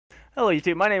Hello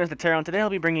YouTube, my name is Natero, and today I'll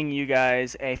be bringing you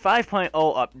guys a 5.0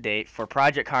 update for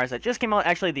Project Cars that just came out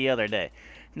actually the other day.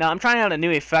 Now I'm trying out a new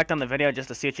effect on the video just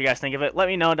to see what you guys think of it. Let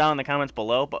me know down in the comments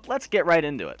below, but let's get right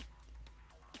into it.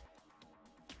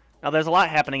 Now there's a lot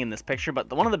happening in this picture, but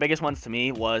one of the biggest ones to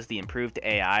me was the improved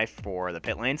AI for the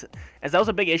pit lanes, as that was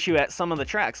a big issue at some of the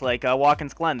tracks, like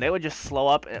Watkins Glen. They would just slow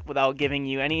up without giving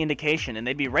you any indication, and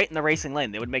they'd be right in the racing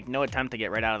lane. They would make no attempt to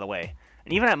get right out of the way.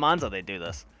 And even at Monza they do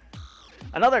this.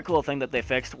 Another cool thing that they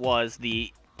fixed was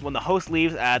when the host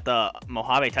leaves at the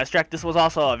Mojave test track. This was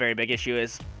also a very big issue,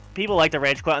 is people like to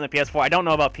rage quit on the PS4. I don't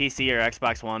know about PC or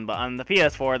Xbox One, but on the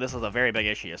PS4 this is a very big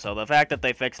issue. So the fact that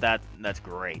they fixed that, that's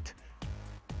great.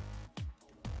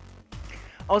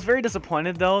 I was very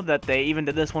disappointed though that they even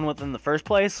did this one within the first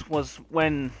place, was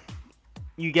when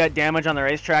you get damage on the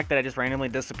racetrack that it just randomly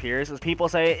disappears. As people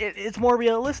say, it's more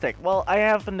realistic. Well, I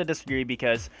happen to disagree,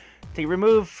 because to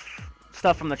remove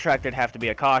stuff from the track there'd have to be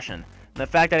a caution. The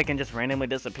fact that it can just randomly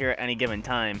disappear at any given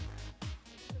time,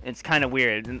 it's kind of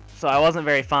weird. And so I wasn't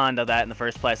very fond of that in the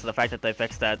first place. So the fact that they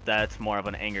fixed that, that's more of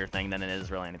an anger thing than it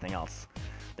is really anything else.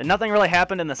 Then nothing really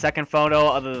happened in the second photo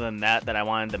other than that I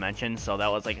wanted to mention, so that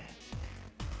was like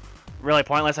really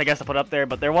pointless, I guess, to put up there.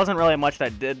 But there wasn't really much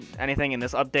that did anything in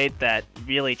this update that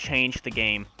really changed the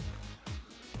game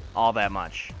all that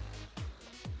much.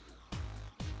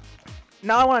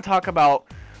 Now I want to talk about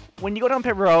when you go down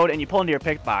pit road and you pull into your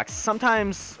pit box.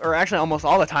 Sometimes, or actually almost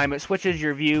all the time, it switches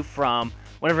your view from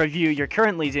whatever view you're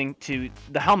currently using to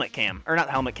the helmet cam, or not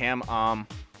the helmet cam,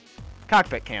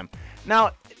 cockpit cam.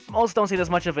 Now, most don't see this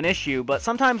much of an issue, but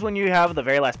sometimes when you have the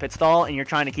very last pit stall and you're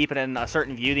trying to keep it in a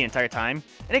certain view the entire time,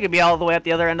 and it could be all the way at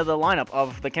the other end of the lineup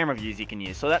of the camera views you can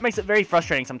use. So that makes it very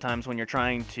frustrating sometimes when you're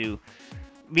trying to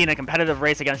be in a competitive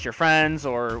race against your friends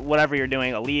or whatever you're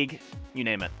doing, a league, you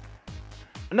name it.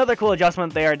 Another cool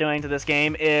adjustment they are doing to this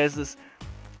game is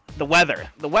the weather.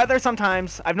 The weather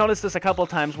sometimes, I've noticed this a couple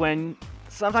times, when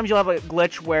sometimes you'll have a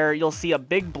glitch where you'll see a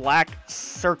big black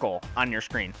circle on your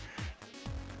screen.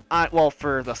 Well,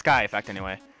 for the sky effect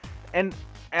anyway. And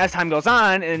as time goes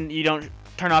on and you don't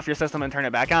turn off your system and turn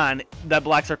it back on, that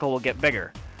black circle will get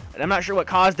bigger. And I'm not sure what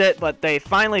caused it, but they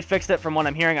finally fixed it from what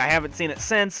I'm hearing. I haven't seen it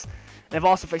since. They've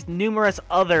also fixed numerous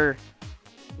other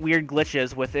weird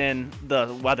glitches within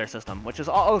the weather system, which is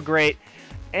all great.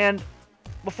 And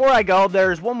before I go,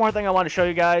 there's one more thing I want to show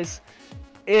you guys.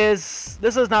 This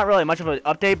is not really much of an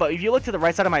update, but if you look to the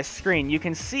right side of my screen, you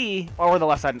can see, or the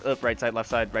left side, right side, left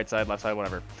side, right side, left side,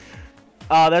 whatever.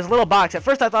 There's a little box. At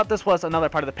first I thought this was another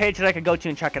part of the page that I could go to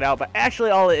and check it out, but actually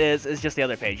all it is just the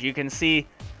other page. You can see,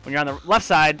 when you're on the left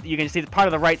side, you can see the part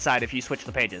of the right side if you switch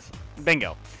the pages.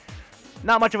 Bingo.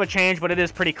 Not much of a change, but it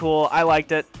is pretty cool. I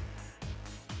liked it.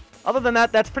 Other than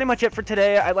that, that's pretty much it for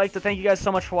today. I'd like to thank you guys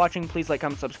so much for watching. Please like,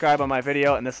 comment, subscribe on my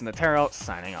video, and this is Natero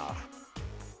signing off.